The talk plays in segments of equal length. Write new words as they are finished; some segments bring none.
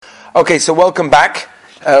Okay, so welcome back.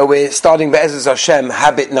 We're starting Be'ezus Hashem,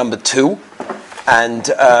 habit number 2. And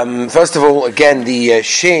first of all, again, the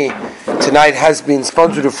shir tonight has been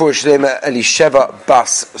sponsored for Shlema Elisheva Bas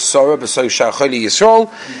Sora, B'so Shacholi Yisrael,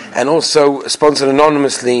 and also sponsored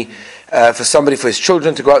anonymously for somebody, for his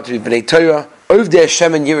children, to go out to be B'nai Torah, Ovdei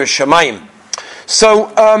Hashem and Yiras Shamayim.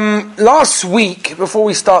 So, last week, before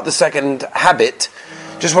we start the second habit,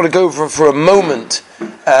 just want to go for a moment.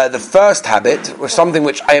 The first habit was something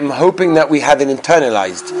which I am hoping that we haven't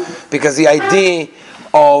internalized, because the idea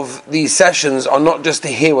of these sessions are not just to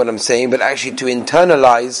hear what I'm saying, but actually to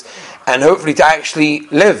internalize and hopefully to actually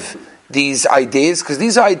live these ideas, because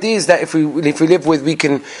these are ideas that if we live with, we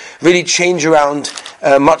can really change around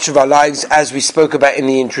much of our lives, as we spoke about in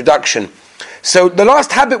the introduction. So the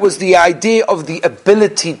last habit was the idea of the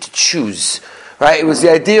ability to choose, right? It was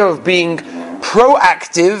the idea of being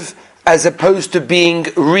proactive as opposed to being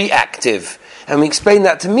reactive. And we explained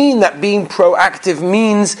that to mean that being proactive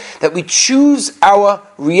means that we choose our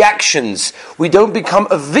reactions. We don't become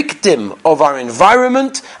a victim of our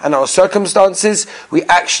environment and our circumstances. We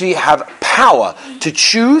actually have power to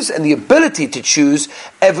choose and the ability to choose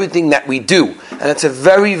everything that we do. And it's a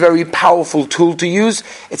very, very powerful tool to use.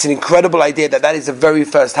 It's an incredible idea that is the very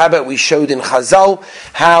first habit. We showed in Chazal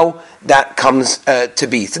how that comes to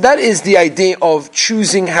be. So that is the idea of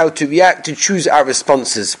choosing how to react, to choose our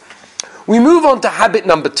responses. We move on to habit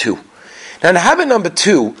number 2. Now in habit number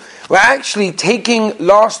 2, we're actually taking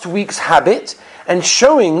last week's habit and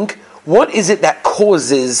showing what is it that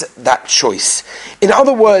causes that choice. In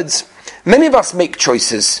other words, many of us make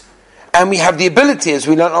choices, and we have the ability, as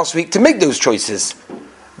we learned last week, to make those choices.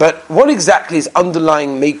 But what exactly is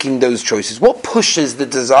underlying making those choices? What pushes the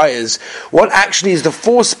desires? What actually is the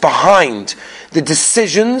force behind the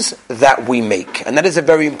decisions that we make? And that is a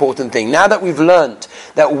very important thing. Now that we've learned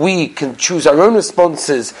that we can choose our own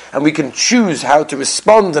responses and we can choose how to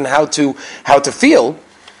respond and how to feel,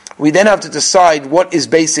 we then have to decide what is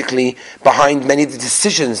basically behind many of the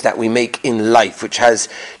decisions that we make in life, which has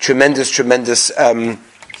tremendous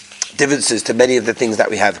differences to many of the things that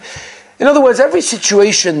we have. In other words, every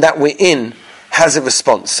situation that we're in has a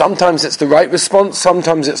response. Sometimes it's the right response,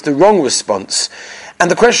 sometimes it's the wrong response.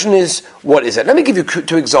 And the question is, what is it? Let me give you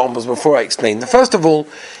 2 examples before I explain. The first of all,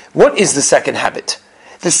 what is the second habit?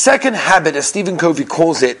 The second habit, as Stephen Covey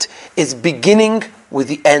calls it, is beginning with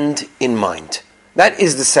the end in mind. That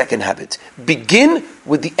is the second habit. Begin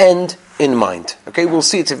with the end in mind. Okay, we'll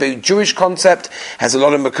see it's a very Jewish concept, has a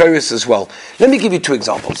lot of Makoros as well. Let me give you 2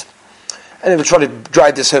 examples. And then we'll try to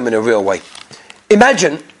drive this home in a real way.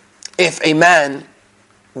 Imagine if a man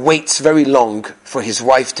waits very long for his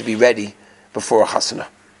wife to be ready before a chasana.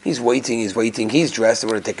 He's waiting, he's dressed. It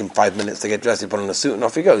would have taken 5 minutes to get dressed. He put on a suit and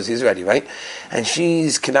off he goes. He's ready, right? And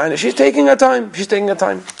she's taking her time.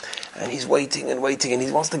 And he's waiting, and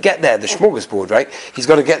he wants to get there, the smorgasbord, right? He's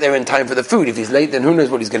got to get there in time for the food. If he's late, then who knows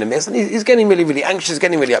what he's going to miss. And he's getting really, really anxious,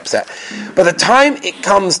 getting really upset. By the time it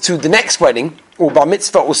comes to the next wedding, or bar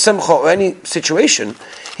mitzvah, or simcha, or any situation,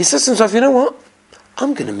 he says to himself, you know what?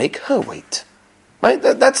 I'm going to make her wait. Right?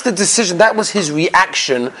 That's the decision. That was his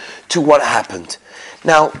reaction to what happened.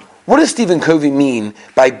 Now, what does Stephen Covey mean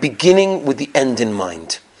by beginning with the end in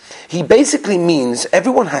mind? He basically means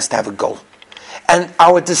everyone has to have a goal. And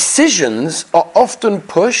our decisions are often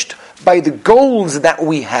pushed by the goals that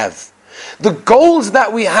we have. The goals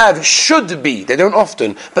that we have should be, they don't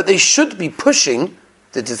often, but they should be pushing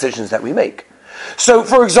the decisions that we make. So,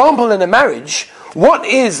 for example, in a marriage, what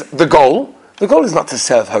is the goal? The goal is not to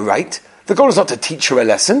serve her right. The goal is not to teach her a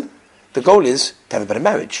lesson. The goal is to have a better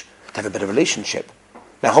marriage, to have a better relationship.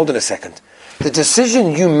 Now, hold on a second. The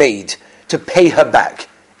decision you made to pay her back,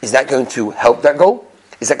 is that going to help that goal?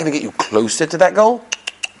 Is that going to get you closer to that goal?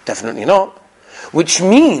 Definitely not. Which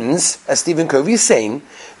means, as Stephen Covey is saying,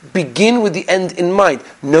 begin with the end in mind.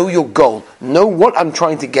 Know your goal. Know what I'm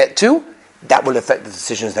trying to get to. That will affect the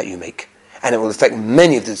decisions that you make. And it will affect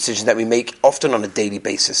many of the decisions that we make, often on a daily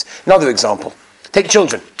basis. Another example. Take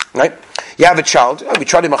children, right? You have a child. We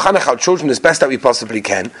try to machanech our children as best that we possibly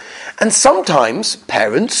can. And sometimes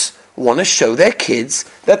parents want to show their kids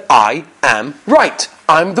that I am right.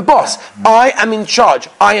 I'm the boss. I am in charge.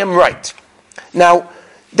 I am right. Now,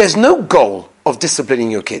 there's no goal of disciplining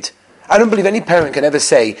your kid. I don't believe any parent can ever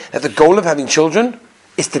say that the goal of having children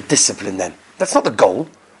is to discipline them. That's not the goal.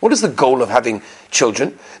 What is the goal of having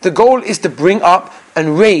children? The goal is to bring up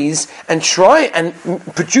and raise and try and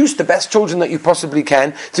produce the best children that you possibly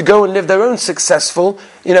can to go and live their own successful,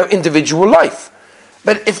 individual life.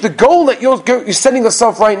 But if the goal that you're setting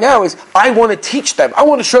yourself right now is, I want to teach them, I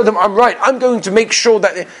want to show them I'm right, I'm going to make sure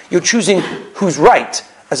that you're choosing who's right,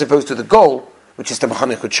 as opposed to the goal, which is to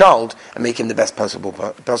mechanech a child and make him the best possible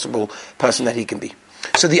person that he can be.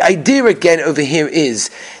 So the idea again over here is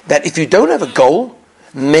that if you don't have a goal,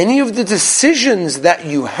 many of the decisions that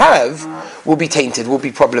you have will be tainted, will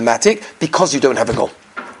be problematic, because you don't have a goal.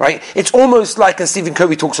 Right? It's almost like, and Stephen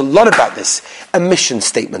Covey talks a lot about this, a mission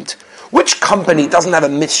statement. Which company doesn't have a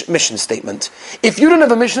mission statement? If you don't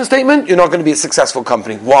have a mission statement, you're not going to be a successful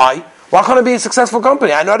company. Why? Why can't I be a successful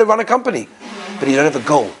company? I know how to run a company. But you don't have a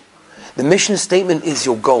goal. The mission statement is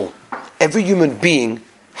your goal. Every human being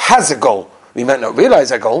has a goal. We might not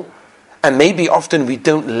realize our goal, and maybe often we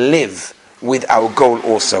don't live with our goal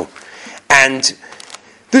also. And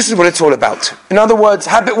this is what it's all about. In other words,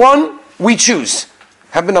 habit 1, we choose.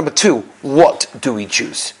 Habit number 2, what do we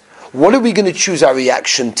choose? What are we going to choose our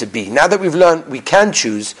reaction to be? Now that we've learned we can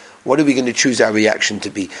choose, what are we going to choose our reaction to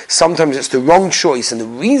be? Sometimes it's the wrong choice, and the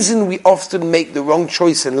reason we often make the wrong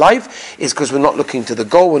choice in life is because we're not looking to the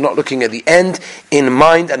goal, we're not looking at the end in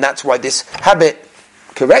mind, and that's why this habit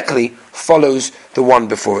correctly follows the one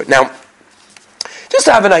before it. Now, just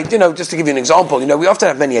to have an idea, just to give you an example, we often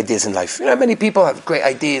have many ideas in life. Many people have great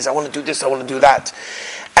ideas. I want to do this, I want to do that.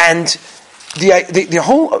 And the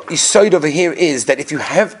whole side over here is that if you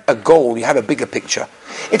have a goal, you have a bigger picture.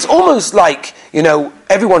 It's almost like,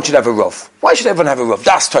 everyone should have a Rav. Why should everyone have a Rav?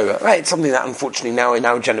 Das Torah, right? It's something that unfortunately now in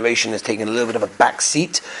our generation has taken a little bit of a back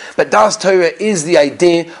seat. But Das Torah is the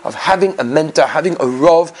idea of having a mentor, having a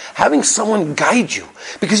Rav, having someone guide you.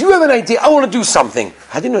 Because you have an idea, I want to do something.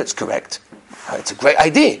 How do you know it's correct? It's a great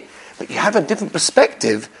idea. But you have a different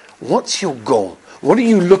perspective. What's your goal? What are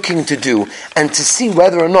you looking to do? And to see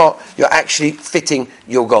whether or not you're actually fitting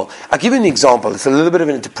your goal. I'll give you an example. It's a little bit of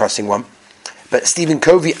a depressing one. But Stephen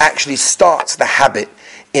Covey actually starts the habit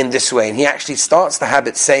in this way. And he actually starts the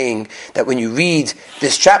habit saying that when you read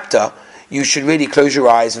this chapter, you should really close your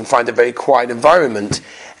eyes and find a very quiet environment.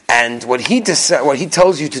 And what he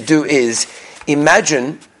tells you to do is,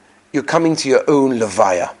 imagine you're coming to your own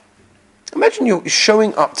levaya. Imagine you're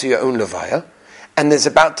showing up to your own levaya, and there's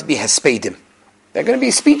about to be hespedim. They're going to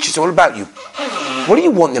be speeches all about you. What do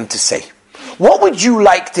you want them to say? What would you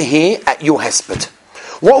like to hear at your hesped?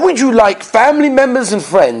 What would you like family members and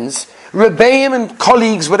friends, rebbeim and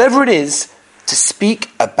colleagues, whatever it is, to speak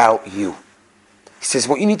about you? He says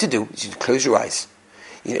what you need to do is you close your eyes.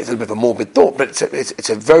 It's a little bit of a morbid thought, but it's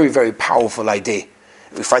a very, very powerful idea.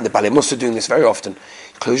 We find the Balei Mussar doing this very often.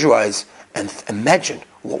 Close your eyes and imagine,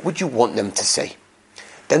 what would you want them to say?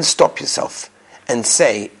 Then stop yourself and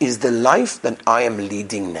say, is the life that I am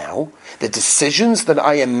leading now, the decisions that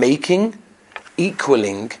I am making,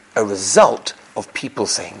 equaling a result of people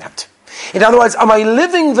saying that? In other words, am I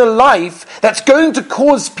living the life that's going to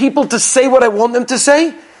cause people to say what I want them to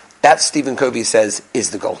say? That, Stephen Covey says,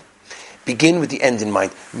 is the goal. Begin with the end in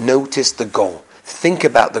mind. Notice the goal. Think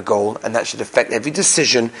about the goal, and that should affect every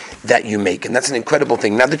decision that you make. And that's an incredible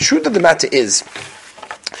thing. Now, the truth of the matter is,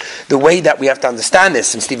 the way that we have to understand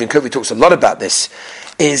this, and Stephen Covey talks a lot about this,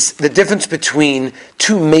 is the difference between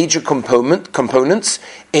two major components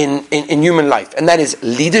in human life, and that is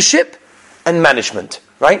leadership and management,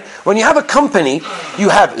 right? When you have a company, you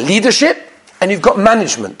have leadership and you've got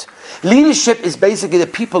management. Leadership is basically the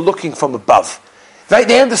people looking from above, right?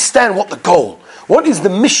 They understand what the goal, what is the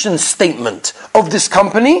mission statement of this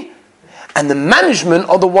company, and the management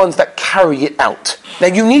are the ones that carry it out. Now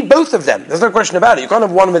you need both of them. There's no question about it. You can't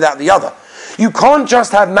have one without the other. You can't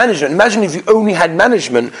just have management. Imagine if you only had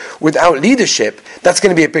management without leadership. That's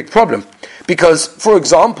going to be a big problem. Because, for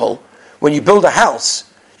example, when you build a house,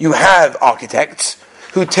 you have architects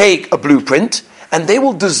who take a blueprint and they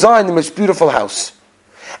will design the most beautiful house.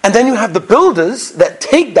 And then you have the builders that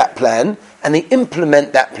take that plan and they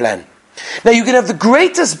implement that plan. Now you can have the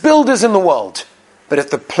greatest builders in the world, but if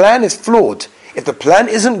the plan is flawed, if the plan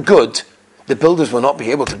isn't good, the builders will not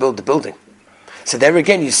be able to build the building. So there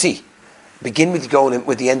again you see, begin with the goal and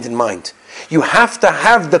with the end in mind. You have to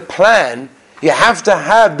have the plan, you have to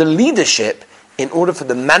have the leadership in order for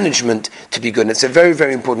the management to be good. And it's a very,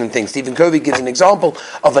 very important thing. Stephen Covey gives an example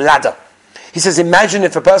of a ladder. He says, imagine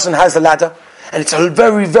if a person has a ladder, and it's a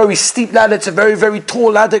very, very steep ladder, it's a very, very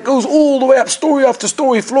tall ladder, it goes all the way up, story after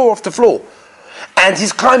story, floor after floor. And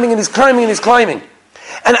he's climbing and he's climbing and he's climbing.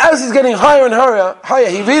 And as he's getting higher and higher,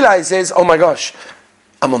 he realizes, oh my gosh,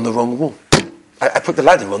 I'm on the wrong wall. I put the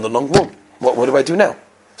ladder on the wrong wall. What do I do now?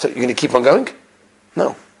 So you're going to keep on going?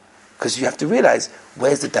 No. Because you have to realize,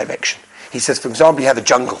 where's the direction? He says, for example, you have a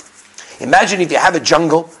jungle. Imagine if you have a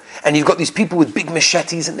jungle and you've got these people with big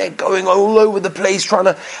machetes and they're going all over the place trying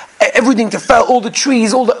to, everything to fell, all the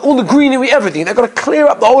trees, all the greenery, everything. They've got to clear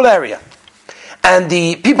up the whole area. And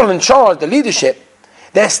the people in charge, the leadership,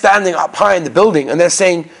 they're standing up high in the building and they're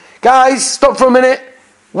saying, Guys, stop for a minute.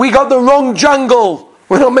 We got the wrong jungle.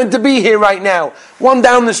 We're not meant to be here right now. One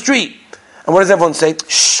down the street. And what does everyone say?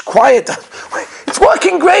 Shh, quiet. It's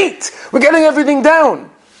working great. We're getting everything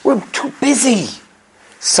down. We're too busy.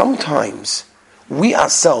 Sometimes we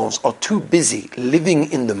ourselves are too busy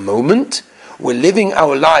living in the moment. We're living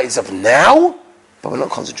our lives of now, but we're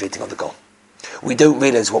not concentrating on the goal. We don't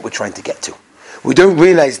realize what we're trying to get to. We don't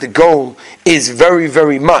realize the goal is very,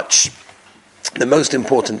 very much the most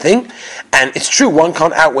important thing. And it's true, one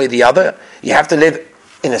can't outweigh the other. You have to live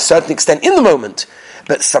in a certain extent in the moment.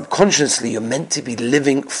 But subconsciously, you're meant to be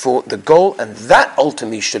living for the goal, and that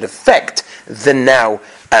ultimately should affect the now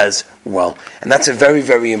as well. And that's a very,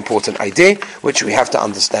 very important idea, which we have to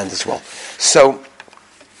understand as well. So,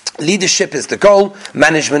 leadership is the goal,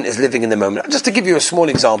 management is living in the moment. Just to give you a small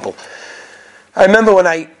example, I remember when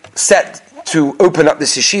I set to open up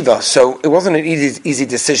this yeshiva, so it wasn't an easy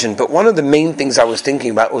decision, but one of the main things I was thinking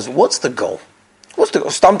about was, what's the goal? What's the goal?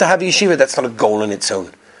 Stam to have a yeshiva, that's not a goal in its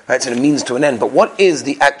own. Right? It's a means to an end, but what is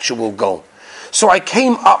the actual goal? So I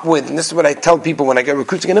came up with, and this is what I tell people when I go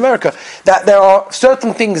recruiting in America, that there are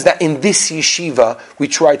certain things that in this yeshiva we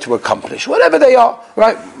try to accomplish. Whatever they are,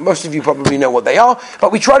 right? Most of you probably know what they are,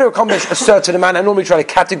 but we try to accomplish a certain amount. I normally try to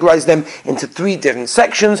categorize them into 3 different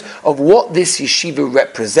sections of what this yeshiva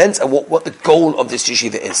represents and what the goal of this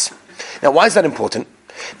yeshiva is. Now, why is that important?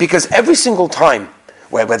 Because every single time,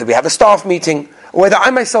 whether we have a staff meeting, or whether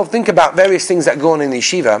I myself think about various things that go on in the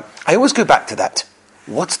yeshiva, I always go back to that.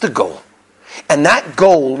 What's the goal? And that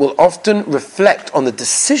goal will often reflect on the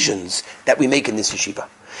decisions that we make in this yeshiva.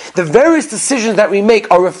 The various decisions that we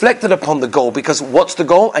make are reflected upon the goal, because what's the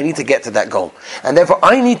goal? I need to get to that goal. And therefore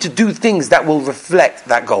I need to do things that will reflect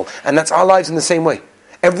that goal. And that's our lives in the same way.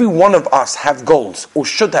 Every one of us have goals, or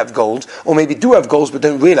should have goals, or maybe do have goals but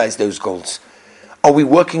don't realize those goals. Are we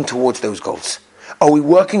working towards those goals? Are we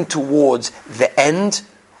working towards the end,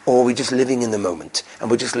 or are we just living in the moment?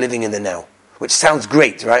 And we're just living in the now? Which sounds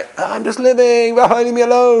great, right? I'm just living, leave me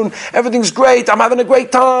alone. Everything's great. I'm having a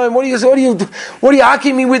great time. What are you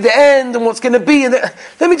asking me with the end and what's going to be?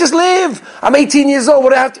 Let me just live. I'm 18 years old.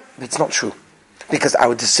 What do I have to? It's not true, because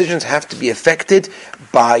our decisions have to be affected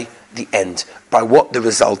by the end, by what the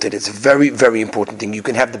result is. It's a very, very important thing. You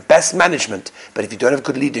can have the best management, but if you don't have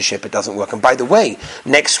good leadership, it doesn't work. And by the way,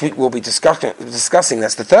 next week we'll be discussing.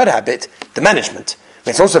 That's the 3rd habit, the management.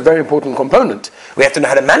 It's also a very important component. We have to know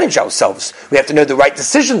how to manage ourselves. We have to know the right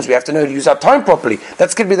decisions. We have to know how to use our time properly.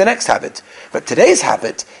 That's going to be the next habit. But today's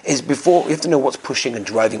habit is we have to know what's pushing and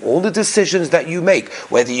driving all the decisions that you make.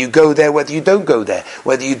 Whether you go there, whether you don't go there.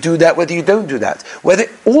 Whether you do that, whether you don't do that. Whether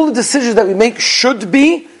all the decisions that we make should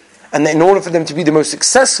be, and in order for them to be the most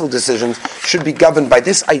successful decisions, should be governed by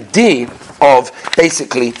this idea of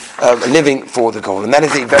basically living for the goal. And that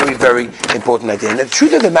is a very, very important idea. And the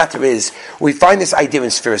truth of the matter is, we find this idea in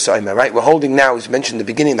Sfiras Omer, right? We're holding now, as mentioned at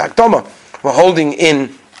the beginning of the Hakdama, we're holding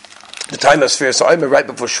in the time of Sfiras Omer right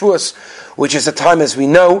before Shavuos, which is a time, as we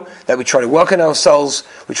know, that we try to work on ourselves,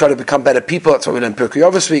 we try to become better people. That's what we learned in Pirkei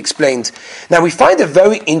Avos, we explained. Now, we find a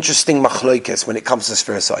very interesting machlokes when it comes to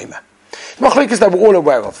Sfiras Omer. Machlokes that we're all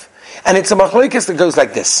aware of. And it's a machlokes that goes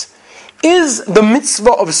like this. Is the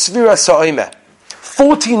mitzvah of Sfiras Omer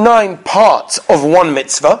 49 parts of one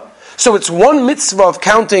mitzvah? So it's one mitzvah of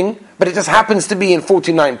counting, but it just happens to be in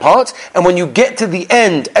 49 parts. And when you get to the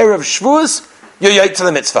end, Erev Shavuos, you're yait to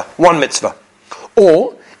the mitzvah, one mitzvah.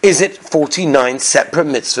 Or is it 49 separate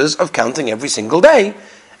mitzvahs of counting every single day?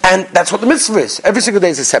 And that's what the mitzvah is. Every single day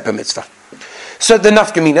is a separate mitzvah. So the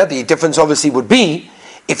nafkamina, the difference obviously would be,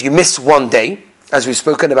 if you miss one day, as we've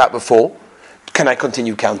spoken about before, can I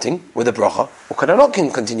continue counting with a bracha, or can I not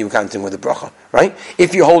continue counting with a bracha, right?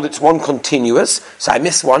 If you hold it's one continuous, so I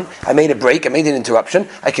missed one, I made a break, I made an interruption,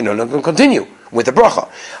 I can no longer continue with a bracha.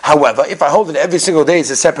 However, if I hold it every single day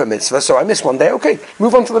is a separate mitzvah, so I miss one day, okay,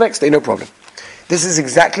 move on to the next day, no problem. This is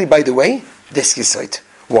exactly, by the way, this yesod.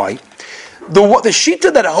 Why? The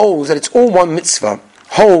shita that holds that it's all one mitzvah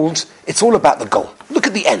holds it's all about the goal. Look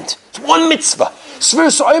at the end. It's one mitzvah.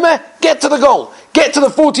 Sfiras Omer, get to the goal. Get to the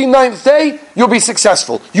 49th day, you'll be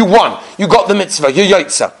successful. You won. You got the mitzvah. You're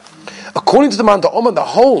yaitza. According to the Man Omer, that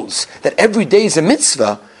holds that every day is a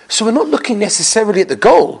mitzvah, so we're not looking necessarily at the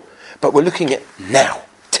goal, but we're looking at now.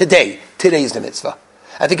 Today. Today is the mitzvah.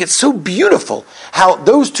 I think it's so beautiful how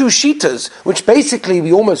those two shitas, which basically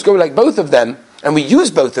we almost go like both of them, and we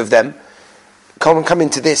use both of them, come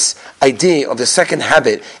into this idea of the second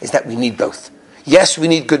habit, is that we need both. Yes, we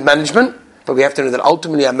need good management, but we have to know that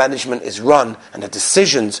ultimately our management is run and the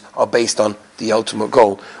decisions are based on the ultimate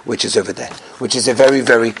goal, which is over there, which is a very,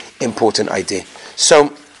 very important idea.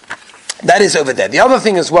 So, That is over there. The other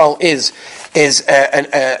thing as well is it's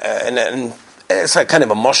like kind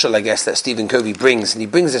of a moshel, I guess, that Stephen Covey brings, and he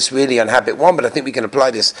brings this really on habit 1, but I think we can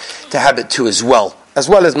apply this to habit 2 as well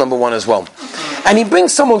as number 1 as well. And he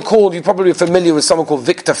brings someone called, you're probably familiar with someone called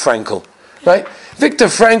Viktor Frankl, right? Viktor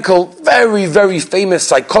Frankl, very, very famous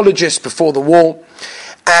psychologist before the war,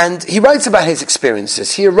 and he writes about his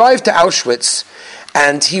experiences. He arrived to Auschwitz,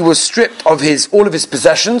 and he was stripped of all of his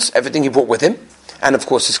possessions, everything he brought with him, and of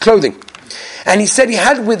course his clothing. And he said he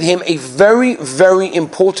had with him a very, very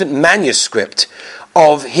important manuscript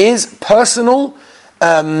of his personal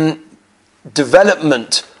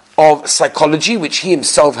development of psychology, which he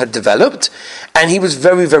himself had developed, and he was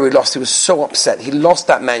very, very lost. He was so upset. He lost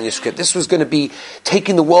that manuscript. This was going to be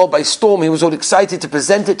taking the world by storm. He was all excited to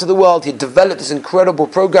present it to the world. He had developed this incredible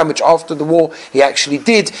program, which after the war he actually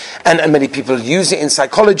did, and many people use it in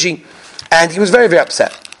psychology, and he was very, very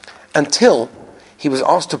upset, until he was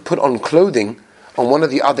asked to put on clothing on one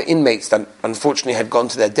of the other inmates that unfortunately had gone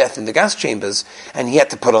to their death in the gas chambers, and he had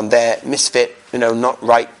to put on their misfit, not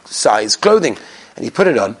right size clothing. And he put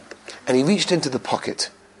it on, and he reached into the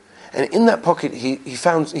pocket, and in that pocket he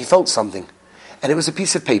felt something, and it was a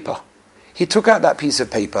piece of paper. He took out that piece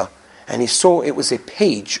of paper, and he saw it was a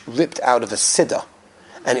page ripped out of a Siddur,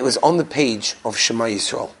 and it was on the page of Shema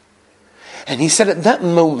Yisrael. And he said at that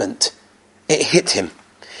moment, it hit him.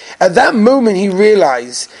 At that moment he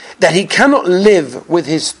realized that he cannot live with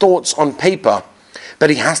his thoughts on paper, but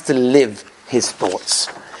he has to live his thoughts.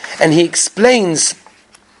 And he explains,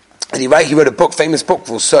 and he wrote a book, famous book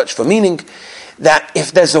called Search for Meaning, that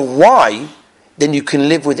if there's a why, then you can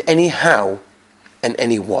live with any how and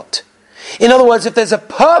any what. In other words, if there's a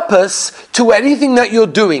purpose to anything that you're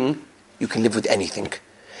doing, you can live with anything.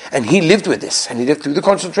 And he lived with this, and he lived through the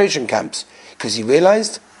concentration camps, because he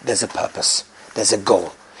realized there's a purpose, there's a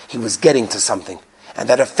goal. He was getting to something. And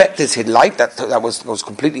that affected his life. That was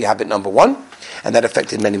completely habit number 1. And that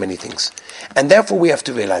affected many, many things. And therefore we have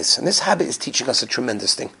to realize, and this habit is teaching us a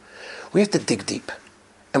tremendous thing, we have to dig deep.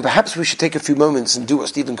 And perhaps we should take a few moments and do what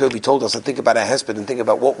Stephen Covey told us, and think about our husband, and think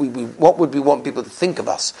about what would we want people to think of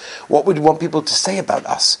us? What would we want people to say about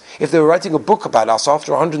us? If they were writing a book about us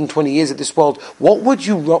after 120 years of this world, what would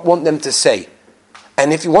you want them to say?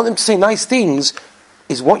 And if you want them to say nice things,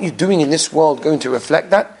 is what you're doing in this world going to reflect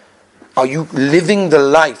that? Are you living the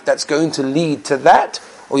life that's going to lead to that?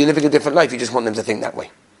 Or are you living a different life? You just want them to think that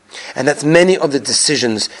way. And that's many of the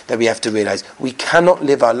decisions that we have to realize. We cannot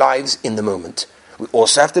live our lives in the moment. We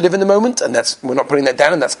also have to live in the moment, and we're not putting that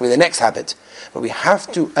down, and that's going to be the next habit. But we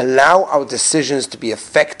have to allow our decisions to be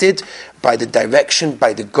affected by the direction,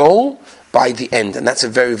 by the goal, by the end. And that's a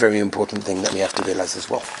very, very important thing that we have to realize as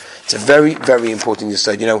well. It's a very, very important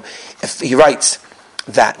thing. If he writes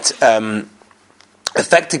that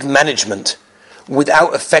effective management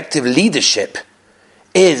without effective leadership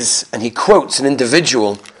is, and he quotes an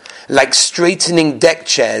individual, like straightening deck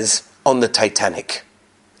chairs on the Titanic.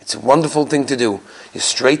 It's a wonderful thing to do. You're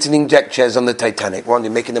straightening deck chairs on the Titanic. One,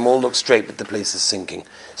 you're making them all look straight, but the place is sinking.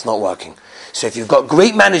 It's not working. So if you've got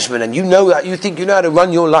great management and you know that, you think you know how to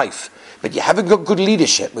run your life, but you haven't got good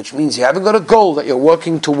leadership, which means you haven't got a goal that you're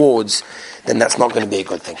working towards, then that's not going to be a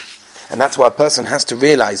good thing. And that's why a person has to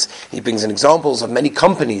realize, he brings in examples of many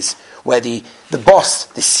companies where the boss,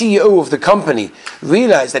 the CEO of the company,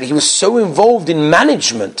 realized that he was so involved in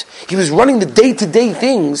management, he was running the day-to-day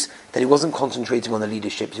things, that he wasn't concentrating on the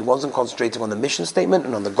leadership, he wasn't concentrating on the mission statement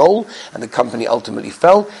and on the goal, and the company ultimately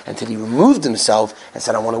fell until he removed himself and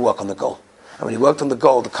said, I want to work on the goal. And when he worked on the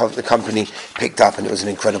goal, the company picked up, and it was an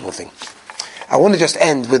incredible thing. I want to just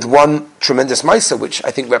end with one tremendous Maisa, which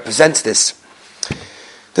I think represents this.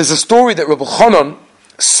 There's a story that Rabbi Chanan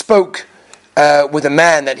spoke with a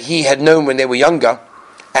man that he had known when they were younger,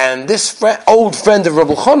 and this old friend of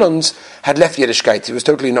Rabbi Chanan's had left Yiddishkeit. He was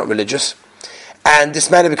totally not religious, and this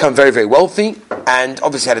man had become very, very wealthy, and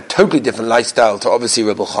obviously had a totally different lifestyle to obviously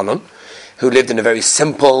Rabbi Chanan, who lived in a very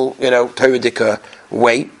simple, Torah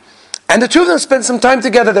way. And the two of them spent some time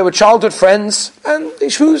together. They were childhood friends, and they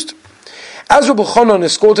schmoozed. As Rabbi Chanan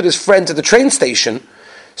escorted his friend to the train station,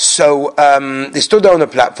 so they stood there on the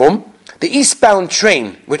platform. The eastbound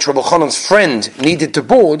train, which Rabbi Chanan's friend needed to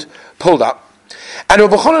board, pulled up. And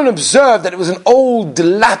Rabbi Chanan observed that it was an old,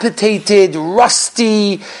 dilapidated,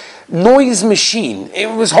 rusty noise machine. It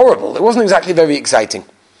was horrible. It wasn't exactly very exciting.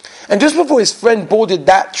 And just before his friend boarded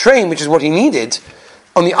that train, which is what he needed,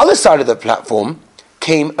 on the other side of the platform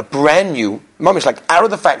came a brand new, mamish like out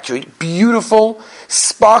of the factory, beautiful,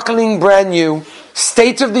 sparkling, brand new,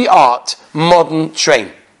 state-of-the-art, modern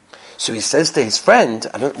train. So he says to his friend,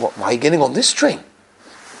 why are you getting on this train?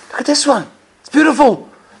 Look at this one. It's beautiful.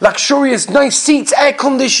 luxurious, nice seats, air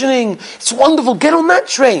conditioning. It's wonderful. Get on that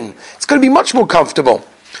train. It's going to be much more comfortable.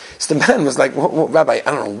 So the man was like, what, Rabbi,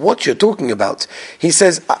 I don't know what you're talking about. He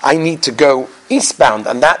says, I need to go eastbound,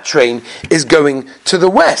 and that train is going to the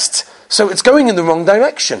west. So it's going in the wrong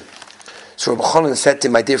direction. So Rabbi Chanan said to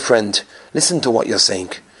him, my dear friend, listen to what you're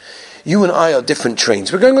saying. You and I are different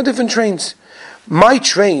trains. We're going on different trains. My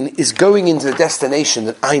train is going into the destination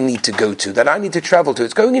that I need to go to, that I need to travel to.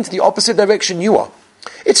 It's going into the opposite direction you are.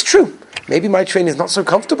 It's true. Maybe my train is not so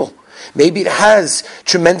comfortable. Maybe it has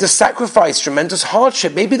tremendous sacrifice, tremendous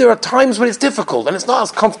hardship. Maybe there are times when it's difficult and it's not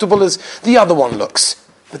as comfortable as the other one looks.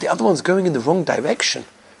 But the other one's going in the wrong direction,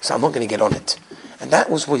 so I'm not going to get on it. And that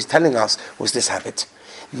was what he's telling us, was this habit.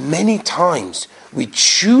 Many times we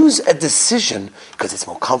choose a decision because it's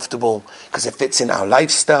more comfortable, because it fits in our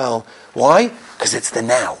lifestyle. Why? Because it's the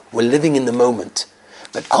now. We're living in the moment.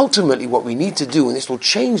 But ultimately what we need to do, and this will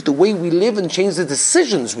change the way we live and change the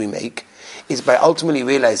decisions we make, is by ultimately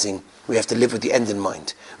realizing we have to live with the end in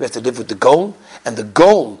mind. We have to live with the goal, and the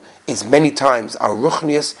goal is many times our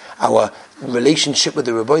ruchnius, our relationship with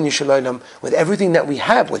the Ribbono Shel Olam, with everything that we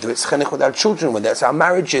have, whether it's chinuch with our children, whether it's our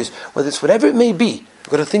marriages, whether it's whatever it may be. We've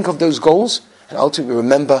got to think of those goals and ultimately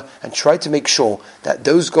remember and try to make sure that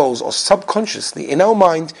those goals are subconsciously in our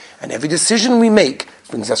mind, and every decision we make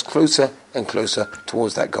brings us closer and closer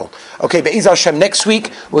towards that goal. Okay, Be'ez Hashem, next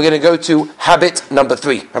week we're going to go to habit number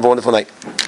 3. Have a wonderful night.